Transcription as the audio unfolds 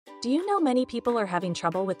Do you know many people are having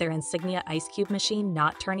trouble with their Insignia ICECUBE machine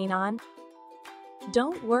not turning on?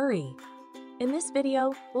 Don't worry. In this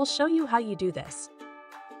video, we'll show you how you do this.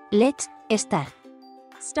 Let's start.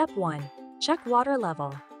 Step 1. Check water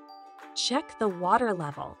level. Check the water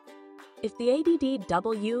level. If the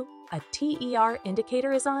ADDW, a TER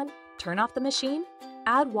indicator is on, turn off the machine,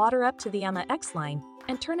 add water up to the EMA-X line,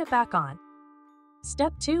 and turn it back on.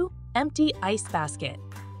 Step 2. Empty ice basket.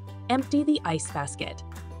 Empty the ice basket.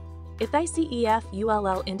 If the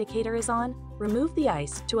ICEF-ULL indicator is on, remove the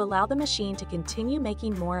ice to allow the machine to continue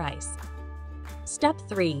making more ice. Step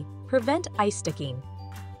 3. Prevent ice sticking.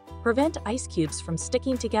 Prevent ice cubes from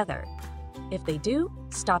sticking together. If they do,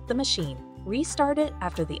 stop the machine, restart it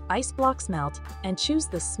after the ice blocks melt, and choose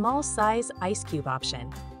the small size ice cube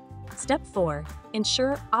option. Step 4.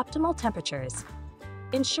 Ensure optimal temperatures.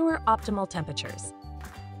 Ensure optimal temperatures.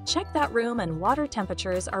 Check that room and water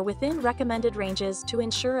temperatures are within recommended ranges to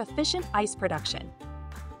ensure efficient ice production.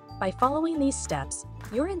 By following these steps,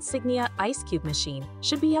 your Insignia ICECUBE machine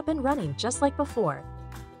should be up and running just like before.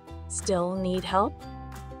 Still need help?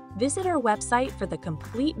 Visit our website for the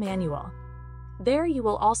complete manual. There you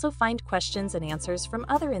will also find questions and answers from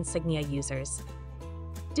other Insignia users.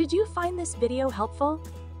 Did you find this video helpful?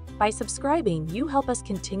 By subscribing, you help us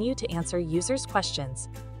continue to answer users' questions.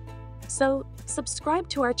 So, subscribe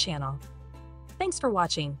to our channel. Thanks for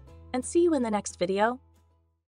watching, and see you in the next video.